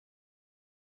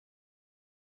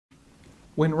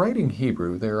When writing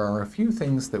Hebrew, there are a few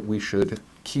things that we should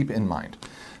keep in mind.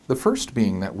 The first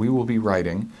being that we will be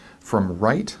writing from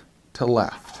right to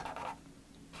left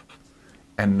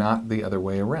and not the other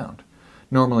way around.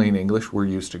 Normally in English, we're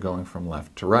used to going from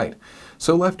left to right.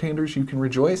 So left-handers, you can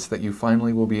rejoice that you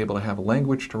finally will be able to have a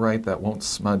language to write that won't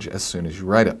smudge as soon as you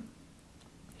write it.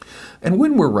 And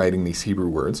when we're writing these Hebrew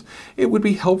words, it would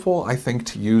be helpful, I think,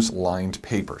 to use lined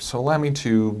paper. So allow me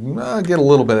to get a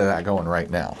little bit of that going right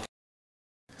now.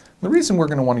 The reason we're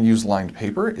going to want to use lined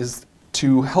paper is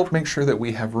to help make sure that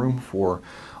we have room for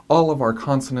all of our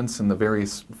consonants in the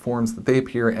various forms that they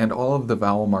appear and all of the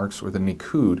vowel marks or the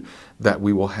nikud that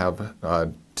we will have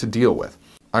to deal with.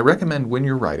 I recommend when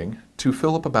you're writing to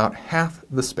fill up about half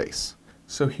the space.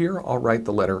 So here I'll write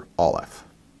the letter Aleph.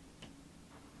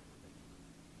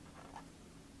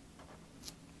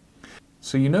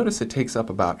 So you notice it takes up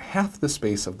about half the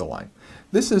space of the line.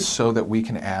 This is so that we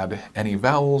can add any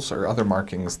vowels or other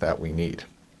markings that we need.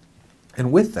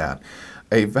 And with that,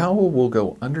 a vowel will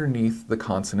go underneath the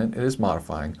consonant it is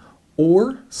modifying,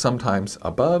 or sometimes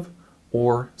above,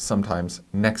 or sometimes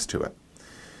next to it.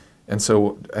 And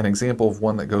so an example of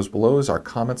one that goes below is our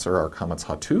kametz or our kametz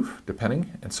hatuf,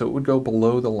 depending, and so it would go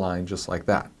below the line just like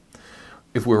that.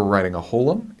 If we were writing a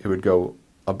holem, it would go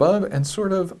above and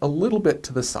sort of a little bit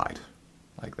to the side,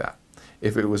 like that.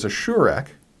 If it was a shurek,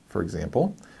 for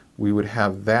example, we would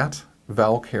have that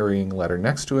vowel-carrying letter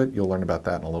next to it. You'll learn about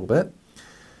that in a little bit,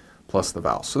 plus the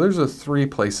vowel. So there's the three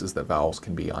places that vowels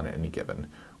can be on any given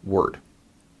word.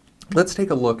 Let's take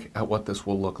a look at what this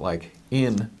will look like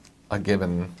in a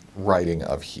given writing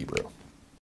of Hebrew.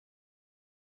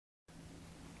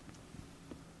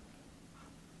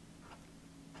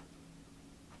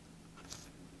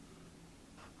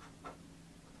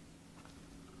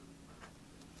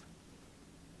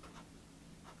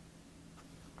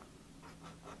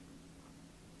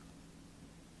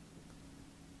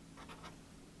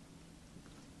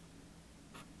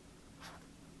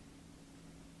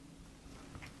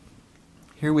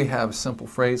 Here we have a simple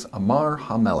phrase, Amar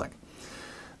HaMelech,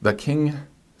 the king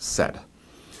said.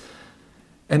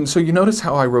 And so you notice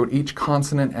how I wrote each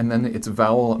consonant and then its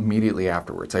vowel immediately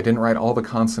afterwards. I didn't write all the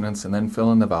consonants and then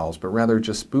fill in the vowels, but rather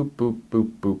just boop, boop,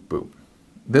 boop, boop, boop.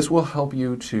 This will help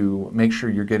you to make sure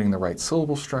you're getting the right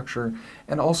syllable structure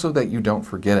and also that you don't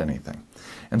forget anything.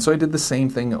 And so I did the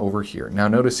same thing over here. Now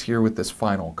notice here with this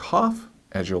final cough,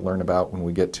 as you'll learn about when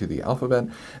we get to the alphabet,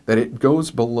 that it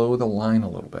goes below the line a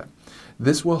little bit.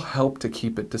 This will help to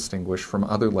keep it distinguished from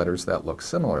other letters that look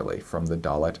similarly, from the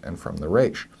dalet and from the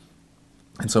resh.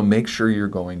 And so make sure you're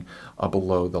going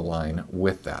below the line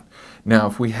with that. Now,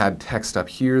 if we had text up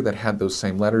here that had those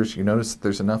same letters, you notice that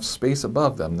there's enough space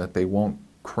above them that they won't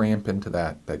cramp into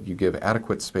that you give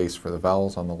adequate space for the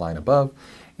vowels on the line above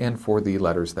and for the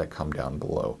letters that come down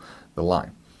below the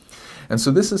line. And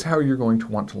so this is how you're going to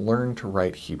want to learn to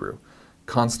write Hebrew.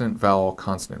 Consonant, vowel,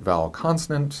 consonant, vowel,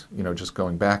 consonant, just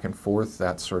going back and forth,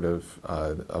 that sort of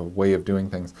a way of doing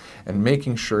things, and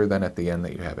making sure then at the end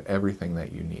that you have everything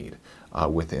that you need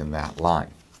within that line.